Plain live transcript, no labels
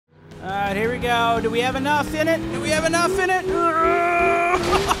All right, here we go. Do we have enough in it? Do we have enough in it?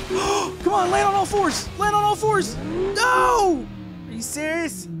 Come on, land on all fours. Land on all fours. No! Are you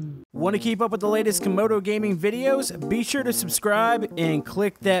serious? Want to keep up with the latest Camodo gaming videos? Be sure to subscribe and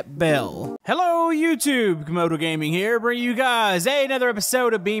click that bell. Hello YouTube, Camodo Gaming here, bringing you guys another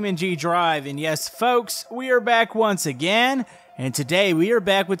episode of BeamNG.drive. And yes, folks, we are back once again. And today we are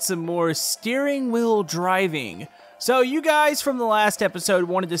back with some more steering wheel driving. So you guys from the last episode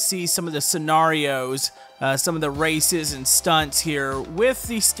wanted to see some of the scenarios, some of the races and stunts here with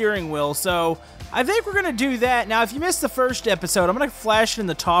the steering wheel. So I think we're going to do that. Now, if you missed the first episode, I'm going to flash it in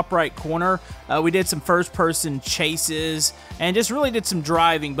the top right corner. We did some first-person chases and just really did some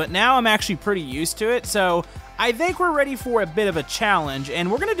driving, but now I'm actually pretty used to it. So I think we're ready for a bit of a challenge,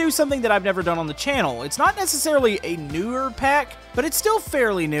 and we're going to do something that I've never done on the channel. It's not necessarily a newer pack, but it's still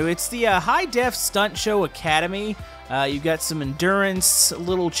fairly new. It's the High Def Stunt Show Academy. You've got some endurance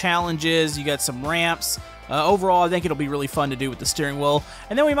little challenges, you got some ramps. Overall, I think it'll be really fun to do with the steering wheel.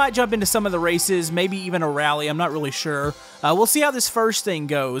 And then we might jump into some of the races, maybe even a rally, I'm not really sure. We'll see how this first thing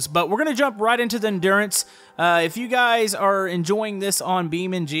goes, but we're going to jump right into the endurance. If you guys are enjoying this on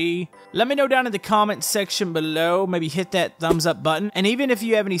BeamNG, let me know down in the comment section below. Maybe hit that thumbs up button. And even if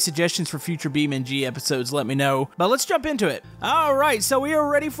you have any suggestions for future BeamNG episodes, let me know. But let's jump into it. Alright, so we are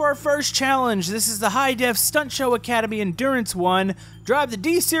ready for our first challenge. This is the High Def Stunt Show Academy Endurance 1. Drive the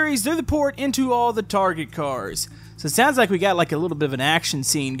D-Series through the port into all the target cars. So it sounds like we got like a little bit of an action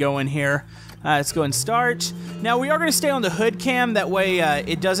scene going here. Let's go and start. Now we are going to stay on the hood cam, that way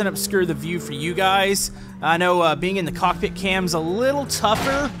it doesn't obscure the view for you guys. I know being in the cockpit cam's a little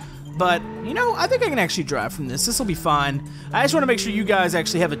tougher, but you know, I think I can actually drive from this. This will be fine. I just want to make sure you guys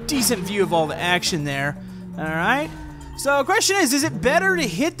actually have a decent view of all the action there. Alright. So the question is it better to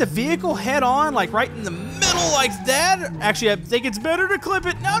hit the vehicle head on, like right in the middle like that? Actually, I think it's better to clip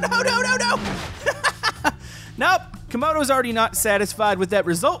it. No, no, no, no, no! Nope. Camodo's already not satisfied with that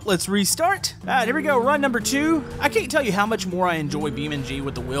result. Let's restart. Alright, here we go. Run number 2. I can't tell you how much more I enjoy BeamNG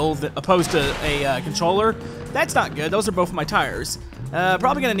with the wheel opposed to a controller. That's not good. Those are both my tires.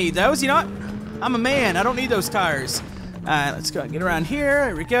 Probably gonna need those. You know what? I'm a man. I don't need those tires. Alright, let's go and get around here.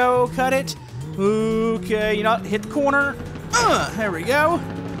 Here we go. Cut it. Okay, you know what? Hit the corner. There we go.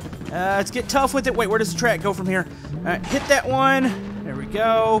 Let's get tough with it. Wait, where does the track go from here? Alright, hit that one. There we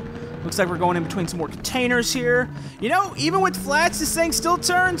go. Looks like we're going in between some more containers here. You know, even with flats, this thing still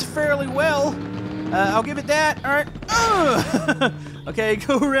turns fairly well. I'll give it that. All right. Okay,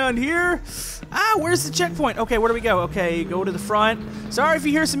 go around here. Where's the checkpoint? Okay, where do we go? Okay, go to the front. Sorry if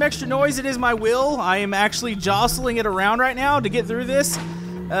you hear some extra noise. It is my wheel. I am actually jostling it around right now to get through this.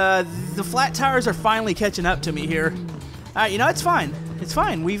 The flat tires are finally catching up to me here. You know, it's fine. It's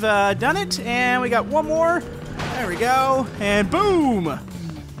fine. We've done it, and we got one more. There we go. And boom!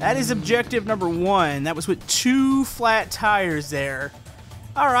 That is objective number 1. That was with 2 flat tires there.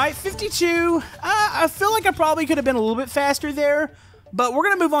 Alright, 52. I feel like I probably could have been a little bit faster there, but we're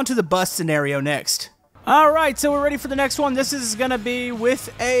going to move on to the bus scenario next. Alright, so we're ready for the next one. This is going to be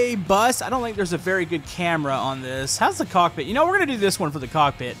with a bus. I don't think there's a very good camera on this. How's the cockpit? You know, we're going to do this one for the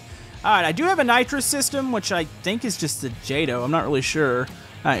cockpit. Alright, I do have a nitrous system, which I think is just the JADO. I'm not really sure.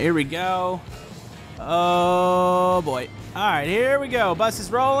 Alright, here we go. Oh boy. Alright, here we go. Bus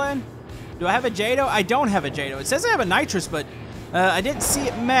is rolling. Do I have a JADO? I don't have a JADO. It says I have a nitrous, but I didn't see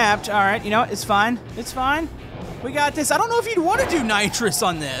it mapped. Alright, you know what? It's fine. It's fine. We got this. I don't know if you'd want to do nitrous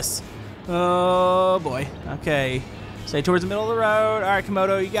on this. Oh boy. Okay. Stay towards the middle of the road. Alright,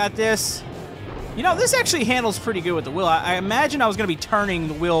 Camodo, you got this. You know, this actually handles pretty good with the wheel. I imagine I was going to be turning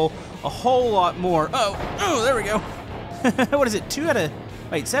the wheel a whole lot more. Oh, there we go. What is it? 7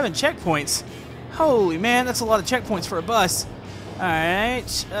 checkpoints. Holy man, that's a lot of checkpoints for a bus.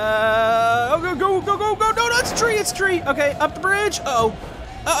 Alright. Oh, go. No, it's a tree. It's a tree. Okay, up the bridge.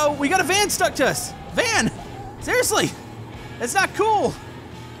 Uh-oh, we got a van stuck to us. Van! Seriously! That's not cool.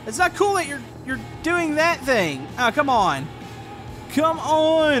 It's not cool that you're doing that thing. Oh, come on. Come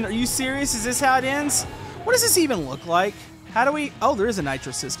on! Are you serious? Is this how it ends? What does this even look like? How do we... Oh, there is a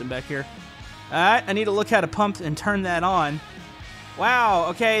nitrous system back here. Alright, I need to look how to pump and turn that on. Wow,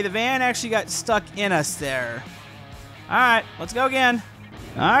 okay, the van actually got stuck in us there. Alright, let's go again.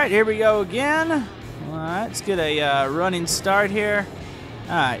 Alright, here we go again. Alright, let's get a running start here.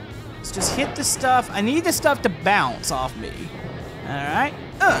 Alright, let's just hit the stuff. I need the stuff to bounce off me. Alright,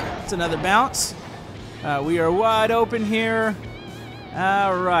 it's another bounce. We are wide open here.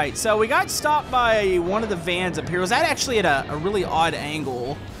 Alright, so we got stopped by one of the vans up here. Was that actually at a really odd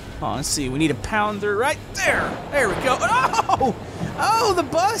angle? Oh, let's see. We need to pound through right there. There we go. Oh! Oh, the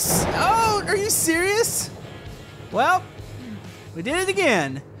bus. Oh, are you serious? Well, we did it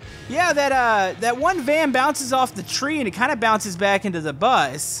again. Yeah, that one van bounces off the tree and it kind of bounces back into the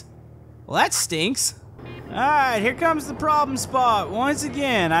bus. Well, that stinks. Alright, here comes the problem spot. Once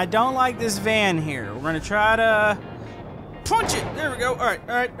again, I don't like this van here. We're gonna try to punch it. There we go.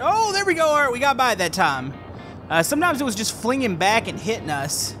 Alright. Oh, there we go. Alright, we got by it that time. Sometimes it was just flinging back and hitting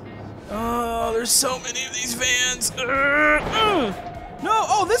us. Oh, there's so many of these vans. No,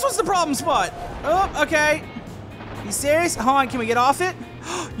 oh, this was the problem spot. Oh, okay. You serious? Hold on, can we get off it?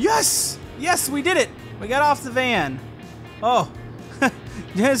 Yes! Yes, we did it. We got off the van. Oh.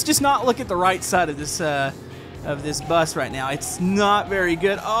 Let's just not look at the right side of this bus right now. It's not very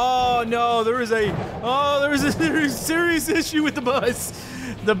good. Oh no, there is a serious issue with the bus.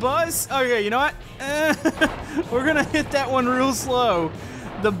 The bus. Okay, you know what? We're gonna hit that one real slow.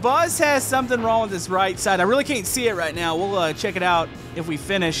 The bus has something wrong with this right side. I really can't see it right now. We'll check it out if we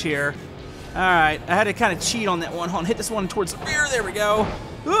finish here. All right, I had to kind of cheat on that one. Hold on, hit this one towards the rear. There we go.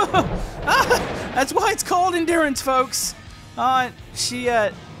 That's why it's called endurance, folks. Does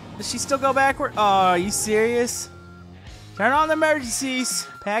she still go backward? Oh, are you serious? Turn on the emergencies.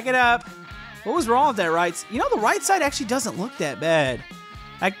 Pack it up. What was wrong with that right? You know, the right side actually doesn't look that bad.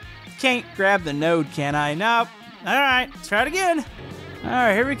 I can't grab the node, can I? Nope. All right, let's try it again. All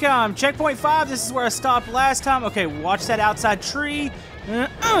right, here we come. Checkpoint 5. This is where I stopped last time. Okay, watch that outside tree.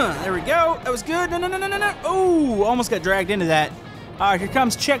 There we go. That was good. No. Oh, almost got dragged into that. All right, here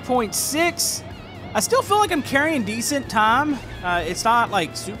comes checkpoint 6. I still feel like I'm carrying decent time. It's not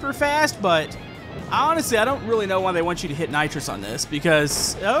like super fast, but honestly, I don't really know why they want you to hit nitrous on this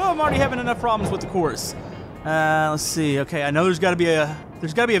because I'm already having enough problems with the course. Let's see. Okay, I know there's got to be a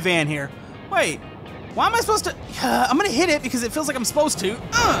van here. Wait, why am I supposed to? I'm gonna hit it because it feels like I'm supposed to.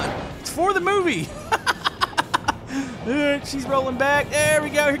 It's for the movie. She's rolling back. There we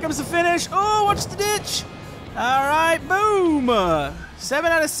go. Here comes the finish. Oh, watch the ditch. All right, boom. 7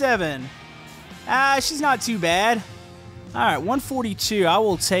 out of 7. She's not too bad. All right, 142. I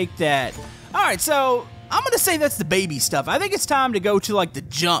will take that. All right, so I'm going to say that's the baby stuff. I think it's time to go to, like, the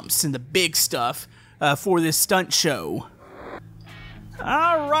jumps and the big stuff for this stunt show.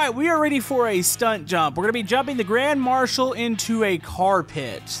 All right, we are ready for a stunt jump. We're going to be jumping the Grand Marshal into a car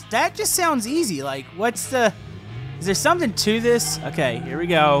pit. That just sounds easy. Like, is there something to this? Okay, here we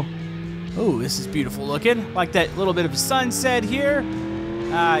go. Oh, this is beautiful looking. Like that little bit of a sunset here.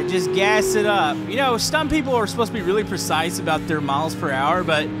 Just gas it up. You know, stunt people are supposed to be really precise about their miles per hour,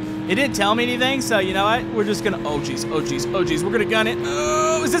 but it didn't tell me anything, so you know what? We're just gonna, oh geez, we're gonna gun it.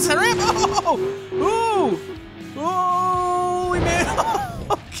 Oh, is this a ramp? Oh, holy man.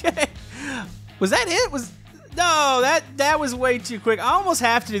 Okay. Was that it? No, that was way too quick. I almost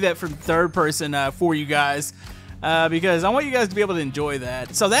have to do that from third person for you guys. Because I want you guys to be able to enjoy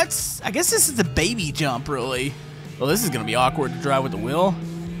that. So I guess this is the baby jump, really. Well, this is going to be awkward to drive with the wheel.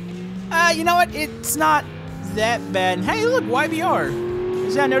 You know what? It's not that bad. And hey, look,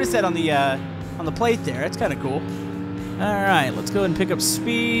 YBR. I noticed that on the plate there. That's kind of cool. All right, let's go ahead and pick up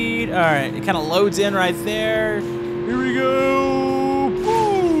speed. All right, it kind of loads in right there. Here we go.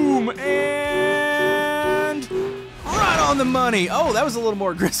 Boom. And right on the money. Oh, that was a little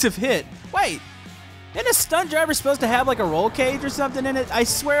more aggressive hit. Wait. Isn't a stunt driver supposed to have like a roll cage or something in it? I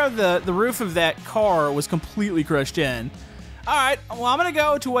swear the roof of that car was completely crushed in. Alright, well I'm going to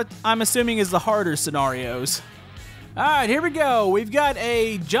go to what I'm assuming is the harder scenarios. Alright, here we go. We've got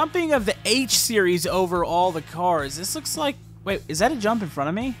a jumping of the H series over all the cars. This looks like, wait, is that a jump in front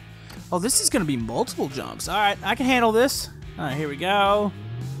of me? Oh, this is going to be multiple jumps. Alright, I can handle this. Alright, here we go.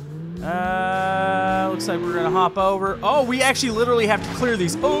 Looks like we're gonna hop over. Oh, we actually literally have to clear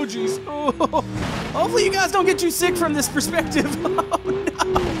these. Oh, geez. Oh, hopefully you guys don't get too sick from this perspective. Oh,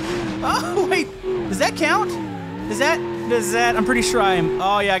 no. Oh, wait. Does that count? Does that? I'm pretty sure I am.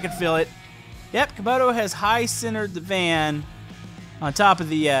 Oh, yeah, I can feel it. Yep, Camodo has high-centered the van on top of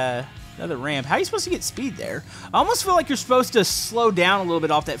the other ramp. How are you supposed to get speed there? I almost feel like you're supposed to slow down a little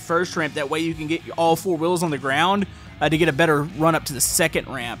bit off that first ramp. That way you can get all 4 wheels on the ground. To get a better run up to the second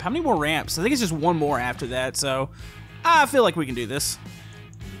ramp. How many more ramps? I think it's just one more after that, so I feel like we can do this.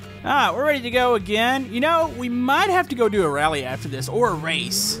 Alright, we're ready to go again. You know, we might have to go do a rally after this, or a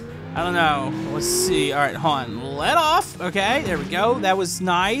race. I don't know. Let's see. Alright, hold on. Let off. Okay, there we go. That was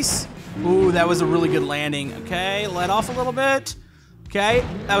nice. Ooh, that was a really good landing. Okay, let off a little bit. Okay,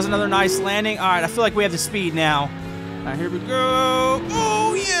 that was another nice landing. Alright, I feel like we have the speed now. Alright, here we go.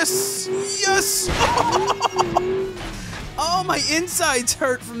 Oh, yes! Yes! Oh, my insides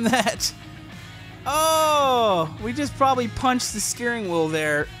hurt from that. Oh, we just probably punched the steering wheel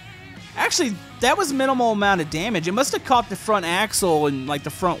there. Actually, that was minimal amount of damage. It must have caught the front axle and like the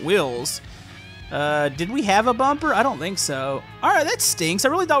front wheels. Did we have a bumper? I don't think so. All right, that stinks. I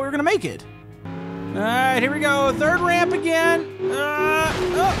really thought we were gonna make it. All right, here we go. Third ramp again.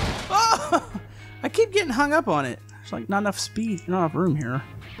 I keep getting hung up on it. There's like not enough speed, not enough room here.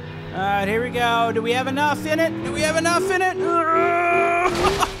 All right, here we go. Do we have enough in it? Do we have enough in it?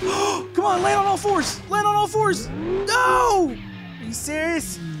 Come on, land on all fours. Land on all fours. No! Are you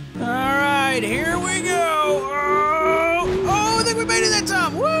serious? All right, here we go. Oh, I think we made it that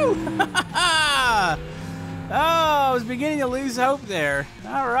time. Woo! Oh, I was beginning to lose hope there.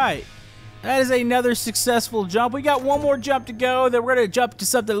 All right. That is another successful jump. We got one more jump to go, then we're going to jump to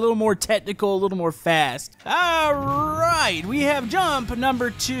something a little more technical, a little more fast. All right, we have jump number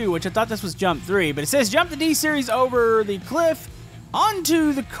 2, which I thought this was jump 3, but it says jump the D-series over the cliff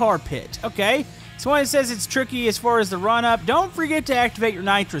onto the carpet. Okay, so when it says it's tricky as far as the run-up, don't forget to activate your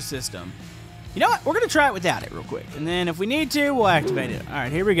nitro system. You know what? We're going to try it without it real quick, and then if we need to, we'll activate it. All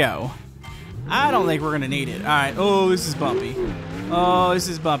right, here we go. I don't think we're going to need it. All right, oh, this is bumpy. Oh, this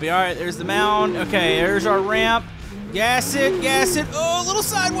is bumpy. All right, there's the mound. Okay, there's our ramp. Gas it, gas it. Oh, a little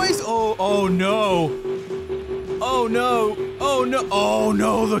sideways. Oh no. Oh no. Oh no. Oh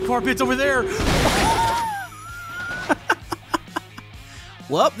no, the carpet's over there.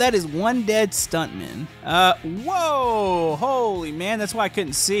 Well, that is one dead stuntman. Whoa, holy man, that's why I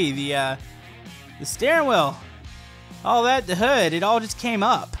couldn't see the steering wheel. All that, the hood, it all just came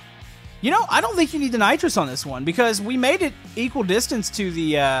up. You know, I don't think you need the nitrous on this one because we made it equal distance to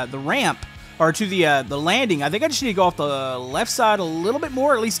the ramp or to the landing. I think I just need to go off the left side a little bit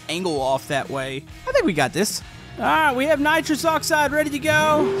more, or at least angle off that way. I think we got this. All right, we have nitrous oxide ready to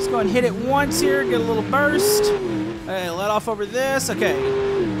go. Let's go and hit it once here, get a little burst. Okay, let off over this. Okay,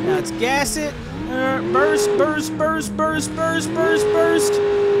 now let's gas it. Burst, burst, burst, burst, burst, burst, burst.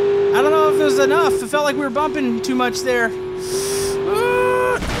 I don't know if it was enough. It felt like we were bumping too much there.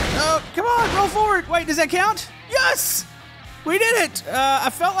 Oh, come on, roll forward. Wait, does that count? Yes! We did it! I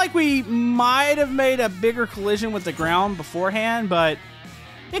felt like we might have made a bigger collision with the ground beforehand, but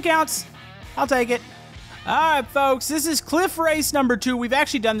it counts. I'll take it. Alright, folks, this is Cliff Race number 2. We've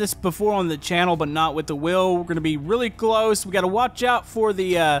actually done this before on the channel, but not with the wheel. We're going to be really close. We got to watch out for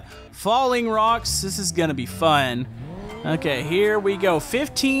the falling rocks. This is going to be fun. Okay, here we go.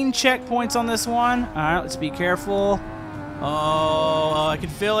 15 checkpoints on this one. Alright, let's be careful. Oh, I can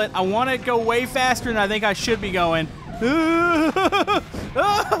feel it. I want to go way faster than I think I should be going.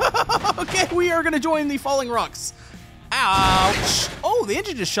 Okay, we are going to join the falling rocks. Ouch. Oh, the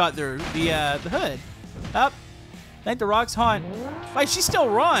engine just shot through the hood. Up. I think the rocks haunt. Wait, she still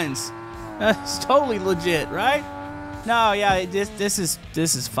runs. It's totally legit, right? No, yeah, this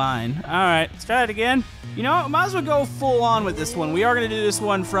is fine. All right, let's try it again. You know what? Might as well go full on with this one. We are going to do this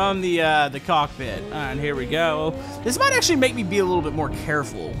one from the cockpit. All right, here we go. This might actually make me be a little bit more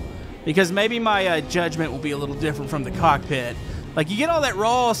careful because maybe my judgment will be a little different from the cockpit. Like, you get all that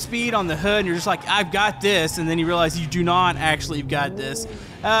raw speed on the hood, and you're just like, I've got this, and then you realize you do not actually have got this.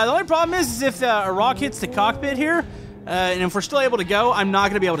 The only problem is if a rock hits the cockpit here, and if we're still able to go, I'm not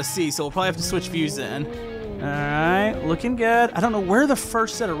going to be able to see, so we'll probably have to switch views then. Alright, looking good. I don't know where the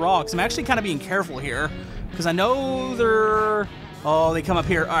first set of rocks. I'm actually kind of being careful here, because I know they're... Oh, they come up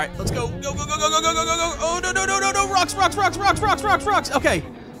here. Alright, let's go. Go, go, go, go, go, go, go, go, go. Oh, no, no, no, no, no. Rocks, rocks, rocks, rocks, rocks, rocks, rocks. Okay.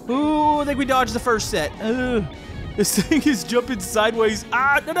 Ooh, I think we dodged the first set. This thing is jumping sideways.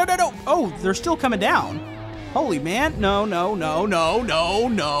 Ah, no, no, no, no. Oh, they're still coming down. Holy man. No, no, no, no, no,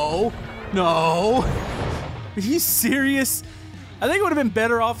 no, no. Are you serious? I think it would have been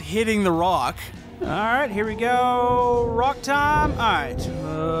better off hitting the rock. All right, here we go. Rock time. All right.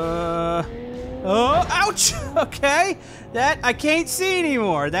 Oh, ouch. Okay. That, I can't see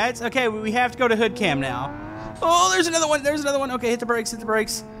anymore. That's, okay, we have to go to hood cam now. Oh, there's another one. There's another one. Okay, hit the brakes, hit the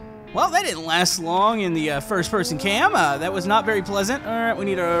brakes. Well, that didn't last long in the first-person cam. That was not very pleasant. All right, we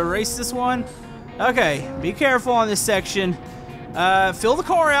need to erase this one. Okay, be careful on this section. Fill the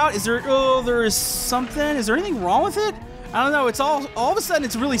car out. Is there... Oh, there is something. Is there anything wrong with it? I don't know. It's all of a sudden,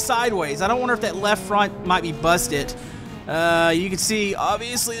 it's really sideways. I don't wonder if that left front might be busted. You can see,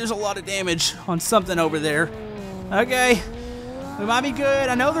 obviously, there's a lot of damage on something over there. Okay, we might be good.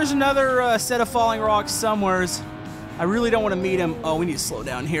 I know there's another set of falling rocks somewheres. I really don't want to meet him. Oh, we need to slow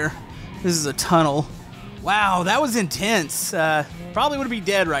down here. This is a tunnel. Wow, that was intense. Probably would be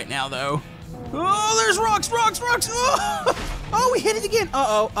dead right now, though. Oh, there's rocks, rocks, rocks. Oh, we hit it again.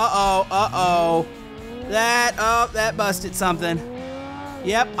 Uh-oh, uh-oh, uh-oh. That busted something.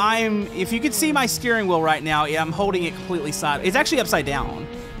 Yep, if you could see my steering wheel right now, yeah, I'm holding it completely side. It's actually upside down.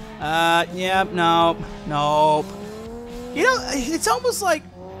 Yep, nope, nope. You know, it's almost like,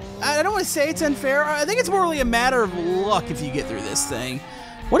 I don't want to say it's unfair. I think it's more really a matter of luck if you get through this thing.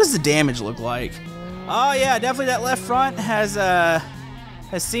 What does the damage look like? Oh yeah, definitely that left front has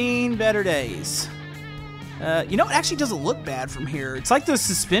seen better days. You know, it actually doesn't look bad from here. It's like the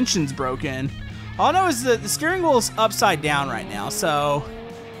suspension's broken. All I know is that the steering wheel is upside down right now, so...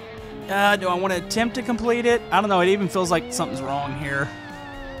 do I want to attempt to complete it? I don't know, it even feels like something's wrong here.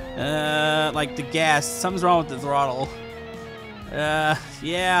 Like the gas, something's wrong with the throttle.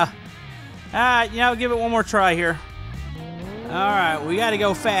 Yeah. You know, give it one more try here. Alright, we gotta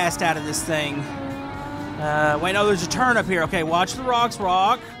go fast out of this thing. Wait, no, there's a turn up here. Okay, watch the rocks.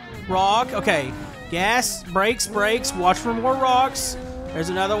 Rock. Okay, gas, brakes. Watch for more rocks. There's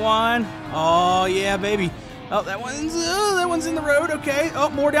another one. Oh, yeah, baby. Oh, that one's in the road. Okay. Oh,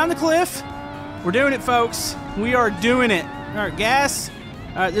 more down the cliff. We're doing it, folks. We are doing it. All right, gas.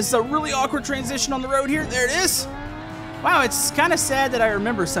 All right, this is a really awkward transition on the road here. There it is. Wow, it's kind of sad that I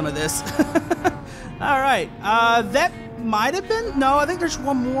remember some of this. All right, that might have been... No, I think there's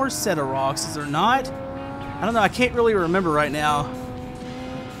one more set of rocks. Is there not? I don't know. I can't really remember right now.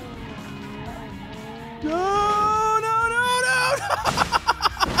 No.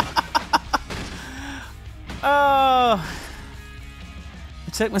 Oh. I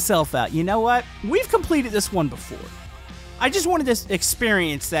took myself out. You know what? We've completed this one before. I just wanted to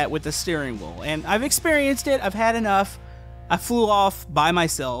experience that with the steering wheel. And I've experienced it. I've had enough. I flew off by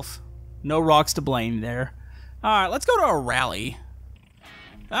myself. No rocks to blame there. Alright, let's go to a rally.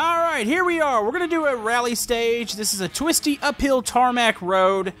 Alright, here we are. We're going to do a rally stage. This is a twisty uphill tarmac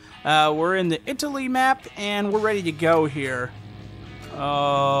road. We're in the Italy map, and we're ready to go here.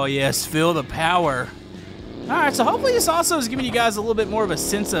 Oh, yes, feel the power. Alright, so hopefully this also is giving you guys a little bit more of a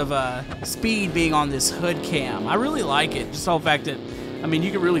sense of speed being on this hood cam. I really like it. Just the whole fact that, I mean,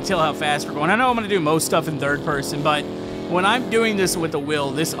 you can really tell how fast we're going. I know I'm going to do most stuff in third person, but when I'm doing this with the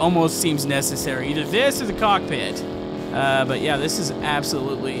wheel, this almost seems necessary. Either this or the cockpit. But yeah, this is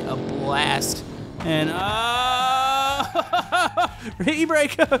absolutely a blast. And,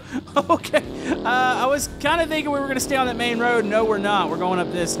 e-brake. Okay. I was kind of thinking we were going to stay on that main road. No, we're not. We're going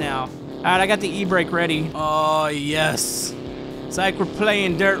up this now. All right, I got the e-brake ready. Oh, yes. It's like we're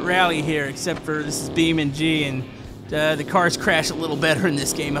playing Dirt Rally here, except for this is BeamNG, and the cars crash a little better in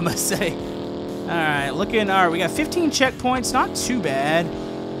this game, I must say. All right, we got 15 checkpoints. Not too bad.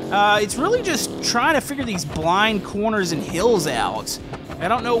 It's really just trying to figure these blind corners and hills out. I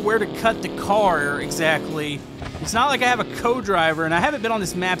don't know where to cut the car exactly. It's not like I have a co-driver, and I haven't been on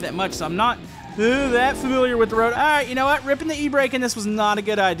this map that much, so I'm not that familiar with the road. All right, you know what? Ripping the e-brake in this was not a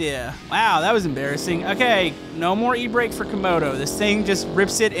good idea. Wow, that was embarrassing. Okay, no more e-brake for Camodo. This thing just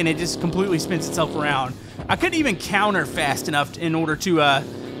rips it, and it just completely spins itself around. I couldn't even counter fast enough in order to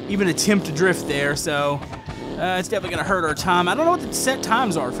even attempt to drift there, so it's definitely going to hurt our time. I don't know what the set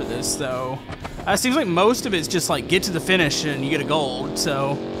times are for this, though. It seems like most of it's just like get to the finish and you get a gold,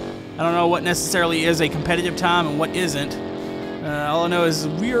 so I don't know what necessarily is a competitive time and what isn't. All I know is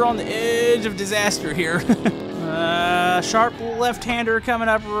we are on the edge of disaster here. Sharp left-hander coming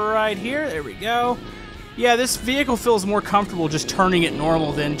up right here. There we go. Yeah, this vehicle feels more comfortable just turning it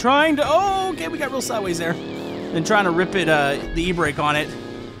normal than trying to... Oh, okay, we got real sideways there. Than trying to rip it, the e-brake on it.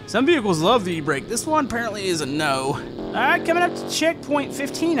 Some vehicles love the e-brake. This one apparently is a no. All right, coming up to checkpoint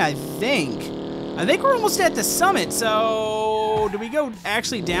 15, I think. I think we're almost at the summit, so... Do we go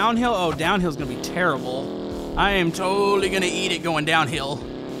actually downhill? Oh, downhill's going to be terrible. I am totally going to eat it going downhill.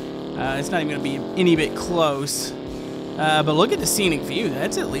 It's not even going to be any bit close. But look at the scenic view.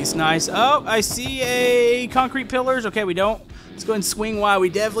 That's at least nice. Oh, I see a concrete pillars. Okay, we don't. Let's go ahead and swing wide. We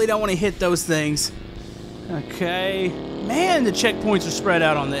definitely don't want to hit those things. Okay. Man, the checkpoints are spread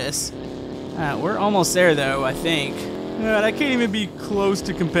out on this. We're almost there, though, I think. I can't even be close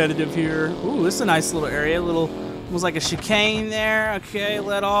to competitive here. Ooh, this is a nice little area. Almost like a chicane there. Okay,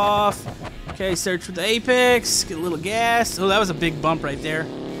 let off. Okay, search for the apex. Get a little gas. Oh, that was a big bump right there.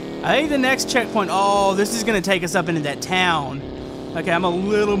 I think the next checkpoint... Oh, this is going to take us up into that town. Okay, I'm a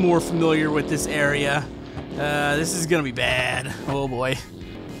little more familiar with this area. This is going to be bad. Oh, boy.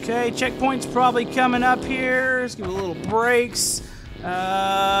 Okay, checkpoint's probably coming up here. Let's give it a little brakes.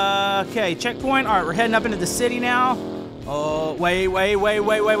 Okay, checkpoint. All right, we're heading up into the city now. Oh, wait. Where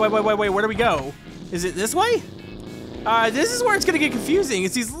do we go? Is it this way? This is where it's going to get confusing.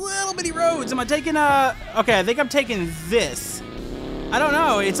 It's these little bitty roads. Am I taking Okay, I think I'm taking this. I don't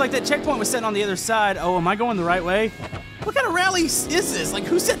know. It's like that checkpoint was set on the other side. Oh, am I going the right way? What kind of rally is this? Like,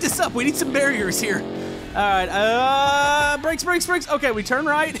 who set this up? We need some barriers here. Alright, brakes. Okay, we turn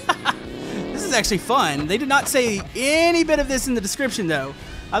right. This is actually fun. They did not say any bit of this in the description, though.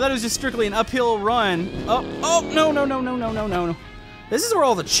 I thought it was just strictly an uphill run. Oh, no. This is where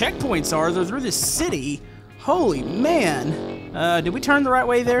all the checkpoints are. They're through this city. Holy man. Did we turn the right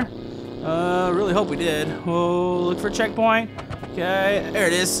way there? Really hope we did. Oh, look for a checkpoint. Okay, there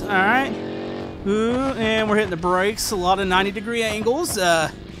it is. All right. Ooh, and we're hitting the brakes. A lot of 90-degree angles.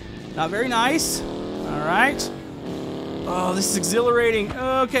 Not very nice. All right. Oh, this is exhilarating.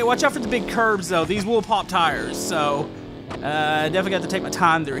 Okay, watch out for the big curves, though. These will pop tires, so definitely got to take my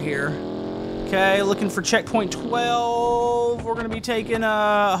time through here. Okay, looking for checkpoint 12. We're going to be taking,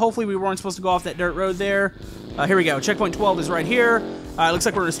 hopefully we weren't supposed to go off that dirt road there. Here we go. Checkpoint 12 is right here. Looks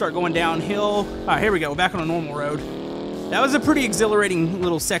like we're going to start going downhill. All right, here we go. We're back on a normal road. That was a pretty exhilarating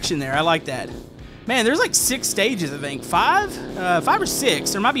little section there. I like that. Man, there's like 6 stages, I think. 5? 5 or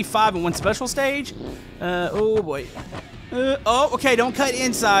 6. There might be 5 in one special stage. Oh, boy. Oh, okay, don't cut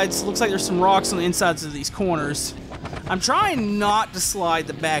insides. Looks like there's some rocks on the insides of these corners. I'm trying not to slide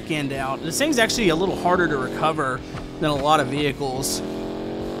the back end out. This thing's actually a little harder to recover than a lot of vehicles.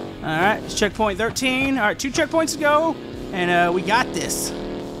 Alright, it's checkpoint 13. Alright, 2 checkpoints to go, and we got this.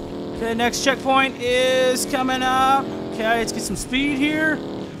 Okay, next checkpoint is coming up. Okay, let's get some speed here.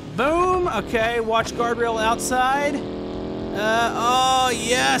 Boom. Okay, watch guardrail outside. Oh,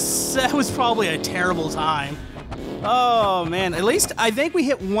 yes. That was probably a terrible time. Oh, man. At least I think we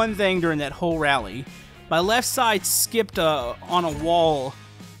hit one thing during that whole rally. My left side skipped on a wall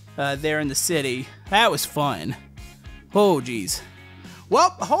there in the city. That was fun. Oh, geez. Well,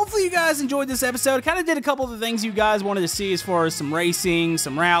 hopefully you guys enjoyed this episode. I kind of did a couple of the things you guys wanted to see as far as some racing,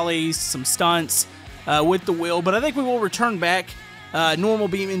 some rallies, some stunts with the wheel. But I think we will return back normal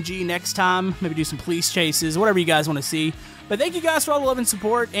BeamNG next time. Maybe do some police chases, whatever you guys want to see. But thank you guys for all the love and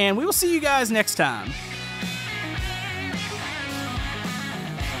support, and we will see you guys next time.